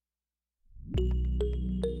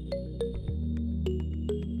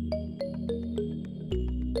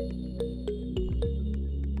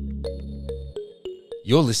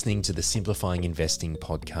You're listening to the Simplifying Investing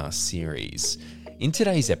podcast series. In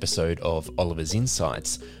today's episode of Oliver's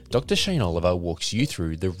Insights, Dr. Shane Oliver walks you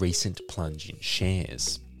through the recent plunge in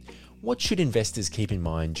shares. What should investors keep in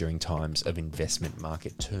mind during times of investment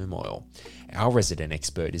market turmoil? Our resident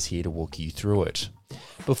expert is here to walk you through it.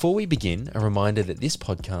 Before we begin, a reminder that this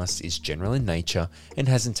podcast is general in nature and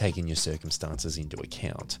hasn't taken your circumstances into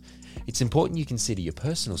account. It's important you consider your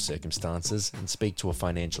personal circumstances and speak to a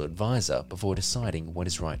financial advisor before deciding what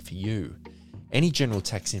is right for you. Any general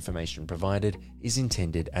tax information provided is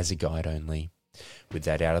intended as a guide only. With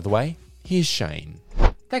that out of the way, here's Shane.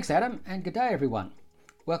 Thanks, Adam, and good day, everyone.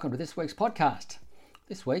 Welcome to this week's podcast.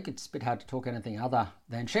 This week, it's a bit hard to talk anything other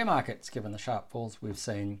than share markets, given the sharp falls we've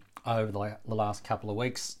seen over the last couple of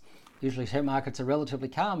weeks. Usually share markets are relatively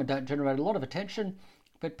calm and don't generate a lot of attention,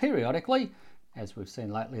 but periodically, as we've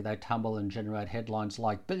seen lately, they tumble and generate headlines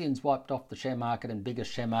like billions wiped off the share market and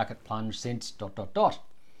biggest share market plunge since ...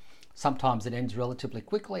 Sometimes it ends relatively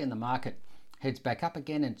quickly and the market heads back up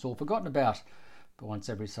again and it's all forgotten about. But once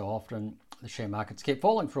every so often, the share markets keep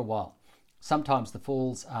falling for a while. Sometimes the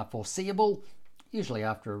falls are foreseeable, usually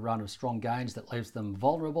after a run of strong gains that leaves them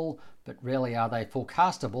vulnerable, but rarely are they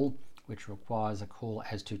forecastable, which requires a call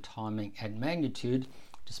as to timing and magnitude,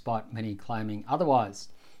 despite many claiming otherwise.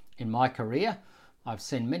 In my career, I've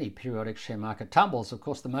seen many periodic share market tumbles. Of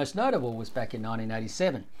course, the most notable was back in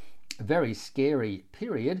 1987. A very scary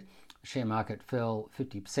period. The share market fell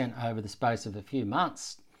 50% over the space of a few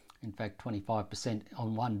months. In fact, 25%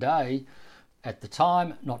 on one day. At the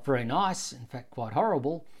time, not very nice, in fact quite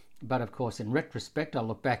horrible, but of course in retrospect I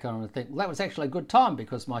look back on it and think, well, that was actually a good time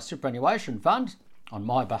because my superannuation fund, on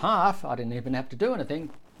my behalf, I didn't even have to do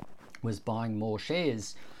anything, was buying more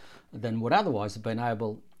shares than would otherwise have been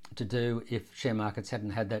able to do if share markets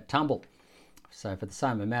hadn't had that tumble. So for the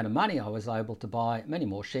same amount of money I was able to buy many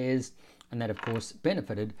more shares, and that of course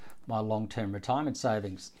benefited my long-term retirement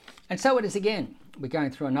savings. And so it is again. We're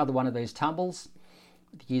going through another one of these tumbles.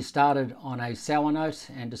 The year started on a sour note,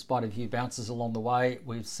 and despite a few bounces along the way,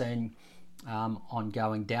 we've seen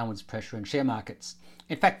ongoing downwards pressure in share markets.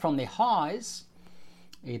 In fact, from their highs,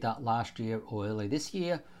 either last year or early this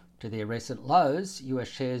year, to their recent lows, US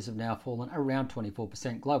shares have now fallen around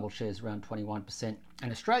 24%, global shares around 21%,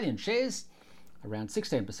 and Australian shares around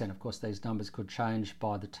 16%. Of course, these numbers could change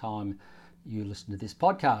by the time you listen to this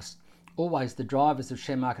podcast. Always the drivers of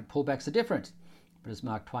share market pullbacks are different. But as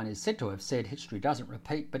Mark Twain is said to have said, history doesn't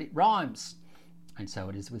repeat, but it rhymes. And so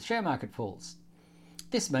it is with share market falls.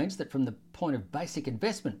 This means that from the point of basic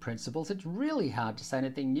investment principles, it's really hard to say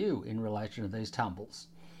anything new in relation to these tumbles,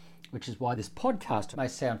 which is why this podcast may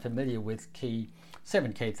sound familiar with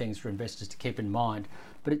 7 key things for investors to keep in mind.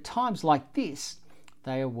 But at times like this,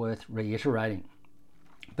 they are worth reiterating.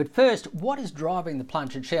 But first, what is driving the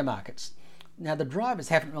plunge in share markets? Now, the drivers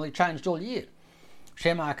haven't really changed all year.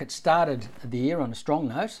 Share markets started the year on a strong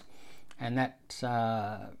note, and that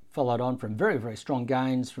followed on from very, very strong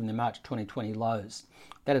gains from the March 2020 lows.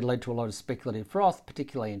 That had led to a lot of speculative froth,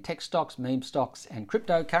 particularly in tech stocks, meme stocks, and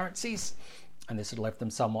cryptocurrencies, and this had left them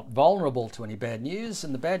somewhat vulnerable to any bad news,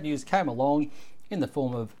 and the bad news came along in the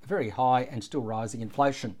form of very high and still rising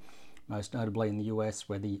inflation, most notably in the US,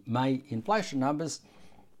 where the May inflation numbers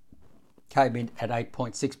came in at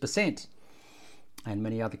 8.6%. And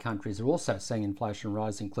many other countries are also seeing inflation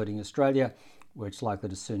rise, including Australia, where it's likely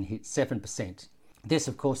to soon hit 7%. This,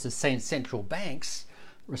 of course, has seen central banks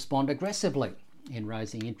respond aggressively in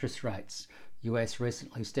raising interest rates. US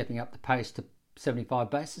recently stepping up the pace to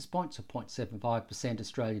 75 basis points, or 0.75%,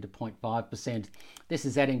 Australia to 0.5%. This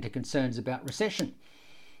is adding to concerns about recession.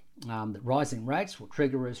 That rising rates will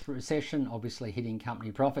trigger a recession, obviously hitting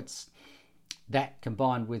company profits. That,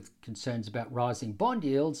 combined with concerns about rising bond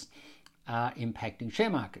yields, are impacting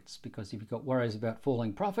share markets, because if you've got worries about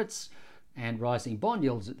falling profits and rising bond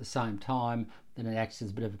yields at the same time, then it acts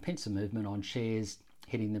as a bit of a pincer movement on shares,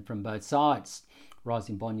 hitting them from both sides.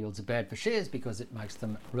 Rising bond yields are bad for shares because it makes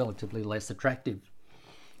them relatively less attractive.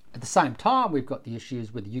 At the same time, we've got the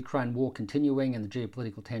issues with the Ukraine war continuing and the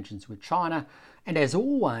geopolitical tensions with China, and as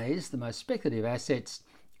always, the most speculative assets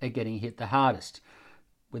are getting hit the hardest,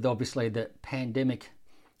 with obviously the pandemic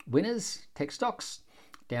winners, tech stocks,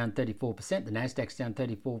 down 34%, the Nasdaq's down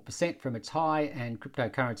 34% from its high, and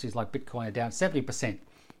cryptocurrencies like Bitcoin are down 70%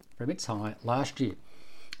 from its high last year.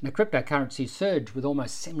 Now, cryptocurrencies surged with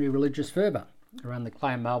almost semi-religious fervour around the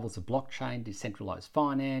claim marvels of blockchain, decentralised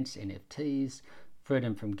finance, NFTs,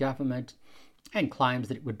 freedom from government, and claims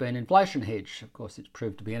that it would be an inflation hedge. Of course, it's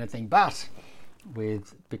proved to be anything but,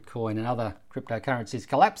 with Bitcoin and other cryptocurrencies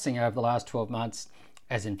collapsing over the last 12 months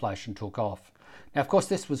as inflation took off. Now, of course,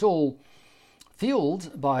 this was all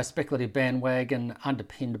fueled by a speculative bandwagon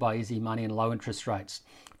underpinned by easy money and low interest rates.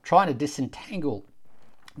 Trying to disentangle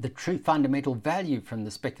the true fundamental value from the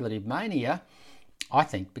speculative mania, I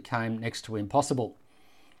think, became next to impossible.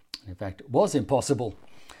 In fact, it was impossible.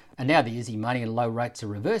 And now the easy money and low rates are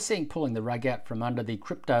reversing, pulling the rug out from under the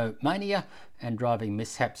crypto mania and driving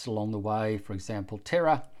mishaps along the way, for example,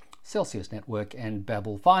 Terra, Celsius Network and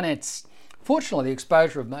Babel Finance. Fortunately, the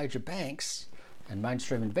exposure of major banks and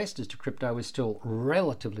mainstream investors to crypto is still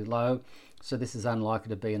relatively low, so this is unlikely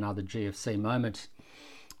to be another GFC moment.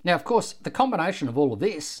 Now, of course, the combination of all of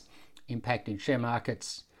this impacting share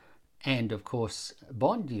markets and, of course,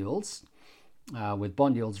 bond yields, with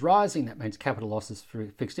bond yields rising, that means capital losses for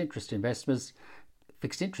fixed interest investors.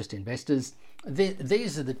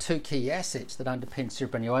 These are the two key assets that underpin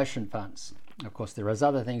superannuation funds. Of course, there is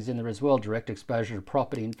other things in there as well, direct exposure to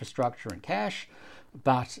property, infrastructure and cash,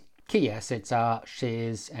 but key assets are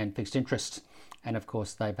shares and fixed interest. And of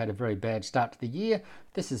course, they've had a very bad start to the year.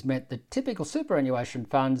 This has meant that typical superannuation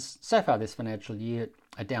funds so far this financial year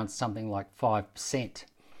are down something like 5%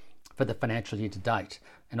 for the financial year to date.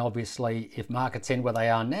 And obviously, if markets end where they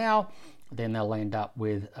are now, then they'll end up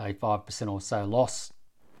with a 5% or so loss.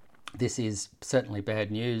 This is certainly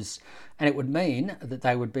bad news, and it would mean that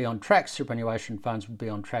they would be on track, superannuation funds would be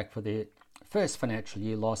on track for their first financial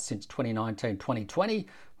year loss since 2019-2020,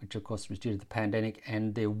 which of course was due to the pandemic,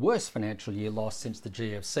 and their worst financial year loss since the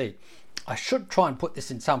GFC. I should try and put this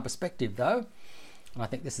in some perspective though, and I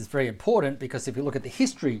think this is very important because if you look at the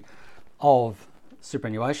history of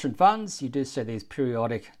superannuation funds, you do see these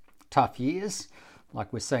periodic tough years,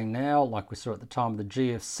 like we're seeing now, like we saw at the time of the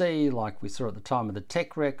GFC, like we saw at the time of the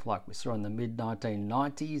tech wreck, like we saw in the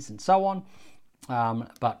mid-1990s and so on.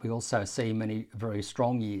 But we also see many very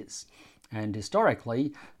strong years. And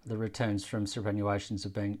historically, the returns from superannuation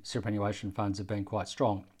funds have been quite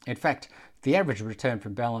strong. In fact, the average return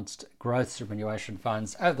from balanced growth superannuation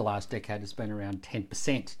funds over the last decade has been around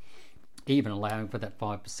 10%, even allowing for that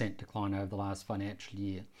 5% decline over the last financial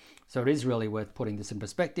year. So it is really worth putting this in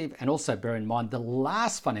perspective, and also bear in mind the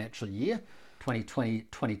last financial year,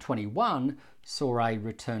 2020-2021, saw a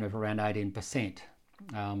return of around 18%.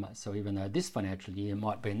 So even though this financial year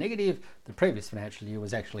might be negative, the previous financial year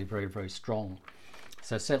was actually very, very strong.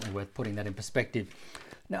 So certainly worth putting that in perspective.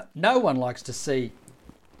 Now, no one likes to see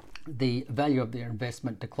the value of their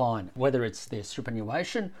investment decline, whether it's their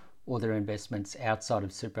superannuation or their investments outside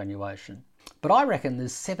of superannuation. But I reckon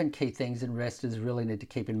there's 7 key things investors really need to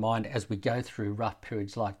keep in mind as we go through rough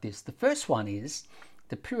periods like this. The first one is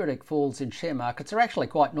the periodic falls in share markets are actually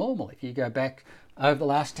quite normal. If you go back over the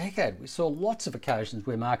last decade, we saw lots of occasions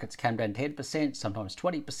where markets came down 10%, sometimes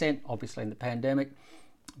 20%, obviously in the pandemic,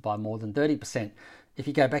 by more than 30%. If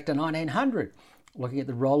you go back to 1900, looking at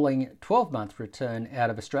the rolling 12-month return out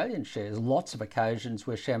of Australian shares, lots of occasions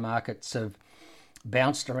where share markets have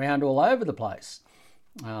bounced around all over the place.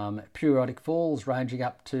 Periodic falls ranging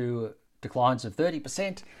up to declines of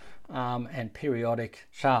 30%, and periodic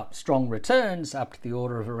sharp, strong returns up to the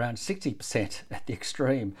order of around 60% at the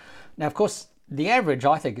extreme. Now, of course, the average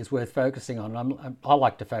I think is worth focusing on. I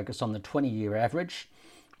like to focus on the 20-year average,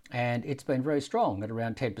 and it's been very strong at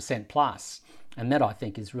around 10% plus. And that I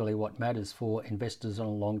think is really what matters for investors on a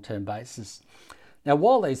long-term basis. Now,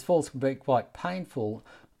 while these falls can be quite painful,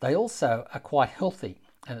 they also are quite healthy,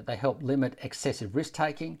 and that they help limit excessive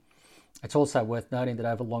risk-taking. It's also worth noting that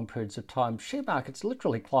over long periods of time, share markets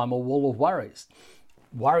literally climb a wall of worries.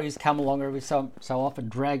 Worries come along every so often,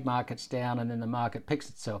 drag markets down, and then the market picks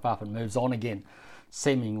itself up and moves on again,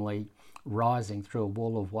 seemingly rising through a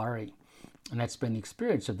wall of worry. And that's been the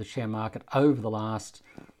experience of the share market over the last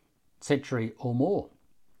century or more.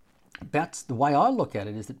 The way I look at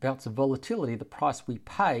it is that bouts of volatility, the price we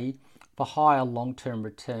pay for higher long-term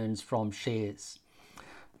returns from shares.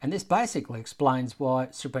 And this basically explains why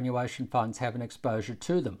superannuation funds have an exposure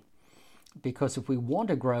to them. Because if we want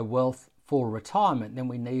to grow wealth for retirement, then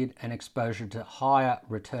we need an exposure to higher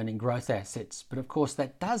returning growth assets. But of course,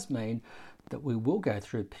 that does mean that we will go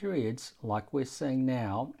through periods like we're seeing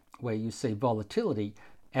now, where you see volatility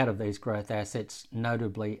out of these growth assets,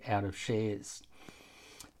 notably out of shares.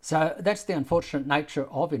 So that's the unfortunate nature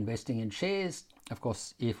of investing in shares. Of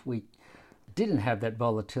course, if we didn't have that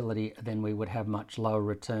volatility, then we would have much lower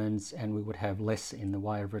returns and we would have less in the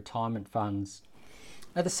way of retirement funds.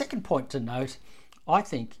 Now, the second point to note, I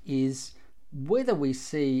think, is whether we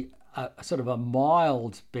see a sort of a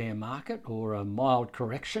mild bear market or a mild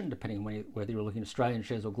correction, depending on whether you're looking at Australian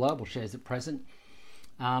shares or global shares at present,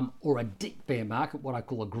 or a deep bear market, what I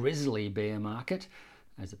call a grizzly bear market,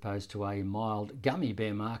 as opposed to a mild gummy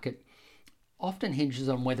bear market, often hinges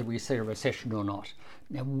on whether we see a recession or not.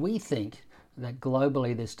 Now, we think that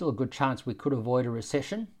globally there's still a good chance we could avoid a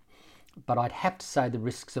recession, but I'd have to say the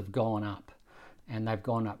risks have gone up, and they've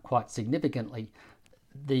gone up quite significantly.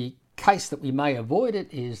 The case that we may avoid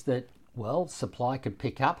it is that, well, supply could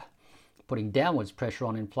pick up, putting downwards pressure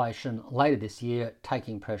on inflation later this year,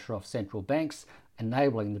 taking pressure off central banks,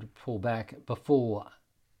 enabling them to pull back before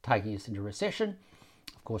taking us into recession.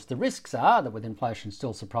 Of course, the risks are that with inflation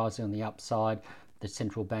still surprising on the upside, the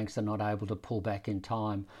central banks are not able to pull back in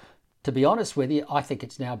time. To be honest with you, I think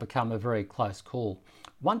it's now become a very close call.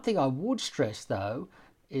 One thing I would stress, though,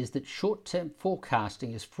 is that short-term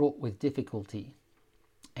forecasting is fraught with difficulty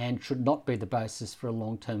and should not be the basis for a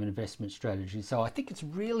long-term investment strategy. So I think it's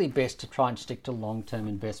really best to try and stick to long-term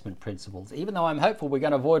investment principles. Even though I'm hopeful we're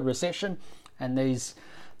going to avoid recession and this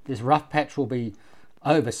rough patch will be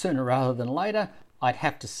over sooner rather than later, I'd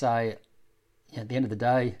have to say, at the end of the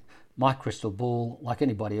day, my crystal ball, like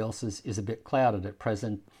anybody else's, is a bit clouded at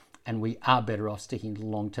present, and we are better off sticking to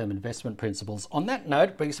long-term investment principles. On that note,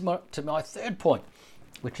 it brings me to my third point,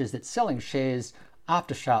 which is that selling shares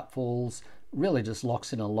after sharp falls really just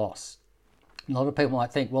locks in a loss. A lot of people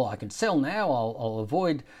might think, well, I can sell now, I'll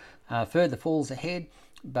avoid further falls ahead,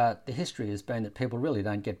 but the history has been that people really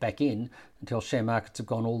don't get back in until share markets have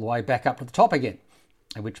gone all the way back up to the top again,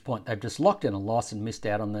 at which point they've just locked in a loss and missed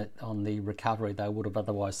out on the recovery they would have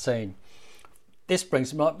otherwise seen. This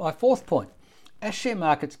brings me to my fourth point. As share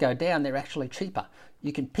markets go down, they're actually cheaper.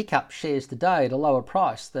 You can pick up shares today at a lower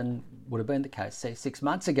price than would have been the case, say, 6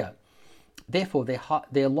 months ago. Therefore,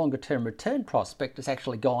 their longer-term return prospect has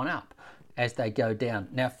actually gone up as they go down.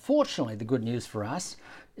 Now, fortunately, the good news for us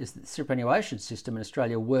is that the superannuation system in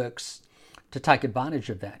Australia works to take advantage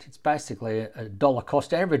of that. It's basically a dollar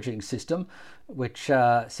cost averaging system, which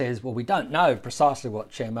says, well, we don't know precisely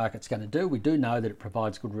what share market's going to do. We do know that it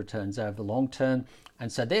provides good returns over the long term.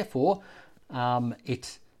 And so therefore,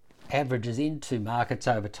 it averages into markets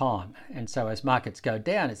over time. And so as markets go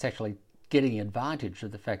down, it's actually getting advantage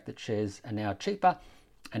of the fact that shares are now cheaper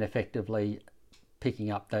and effectively picking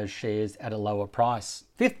up those shares at a lower price.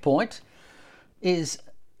 Fifth point is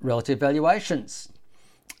relative valuations.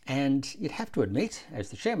 And you'd have to admit, as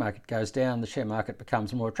the share market goes down, the share market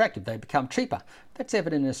becomes more attractive. They become cheaper. That's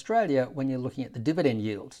evident in Australia when you're looking at the dividend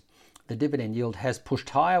yields. The dividend yield has pushed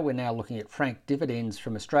higher. We're now looking at franked dividends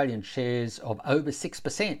from Australian shares of over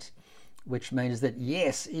 6%, which means that,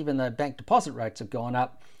 yes, even though bank deposit rates have gone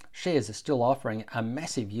up, shares are still offering a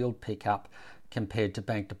massive yield pickup compared to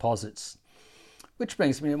bank deposits. Which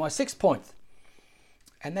brings me to my sixth point,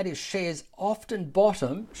 and that is shares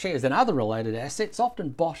and other related assets often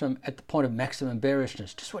bottom at the point of maximum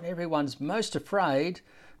bearishness. Just when everyone's most afraid,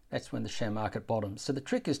 that's when the share market bottoms. So the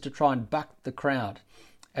trick is to try and buck the crowd.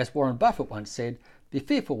 As Warren Buffett once said, be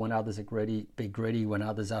fearful when others are greedy, be greedy when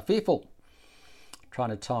others are fearful. Trying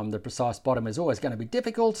to time the precise bottom is always going to be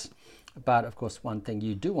difficult, but of course one thing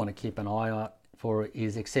you do want to keep an eye out for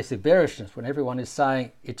is excessive bearishness. When everyone is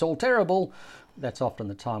saying it's all terrible, that's often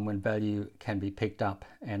the time when value can be picked up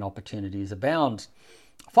and opportunities abound.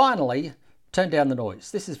 Finally, turn down the noise.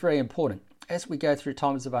 This is very important. As we go through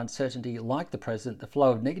times of uncertainty like the present, the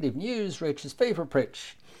flow of negative news reaches fever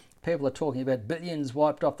pitch. People are talking about billions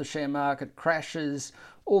wiped off the share market, crashes,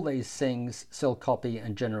 all these things sell copy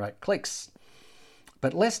and generate clicks.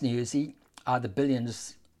 But less newsy are the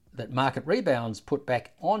billions that market rebounds put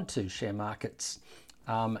back onto share markets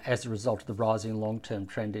as a result of the rising long-term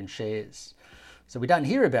trend in shares. So we don't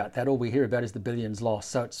hear about that. All we hear about is the billions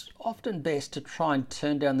lost. So it's often best to try and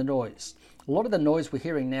turn down the noise. A lot of the noise we're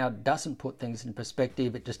hearing now doesn't put things in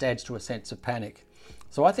perspective. It just adds to a sense of panic.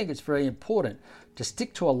 So I think it's very important to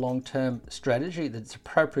stick to a long-term strategy that's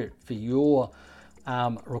appropriate for your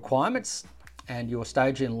requirements and your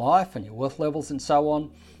stage in life and your wealth levels and so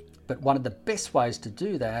on. But one of the best ways to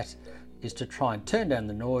do that is to try and turn down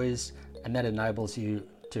the noise, and that enables you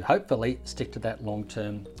to hopefully stick to that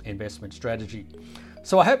long-term investment strategy.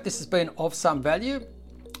 So I hope this has been of some value.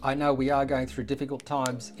 I know we are going through difficult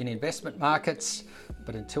times in investment markets,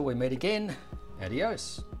 but until we meet again,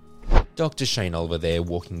 adios. Dr. Shane Oliver there,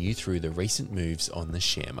 walking you through the recent moves on the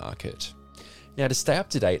share market. Now, to stay up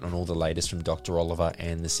to date on all the latest from Dr. Oliver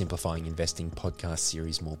and the Simplifying Investing podcast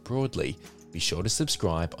series more broadly, be sure to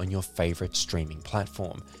subscribe on your favourite streaming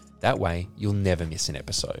platform. That way, you'll never miss an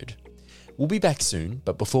episode. We'll be back soon,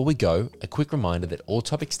 but before we go, a quick reminder that all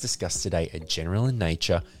topics discussed today are general in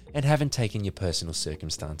nature and haven't taken your personal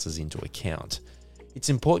circumstances into account. It's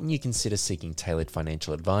important you consider seeking tailored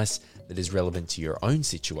financial advice that is relevant to your own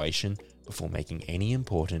situation before making any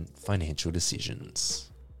important financial decisions.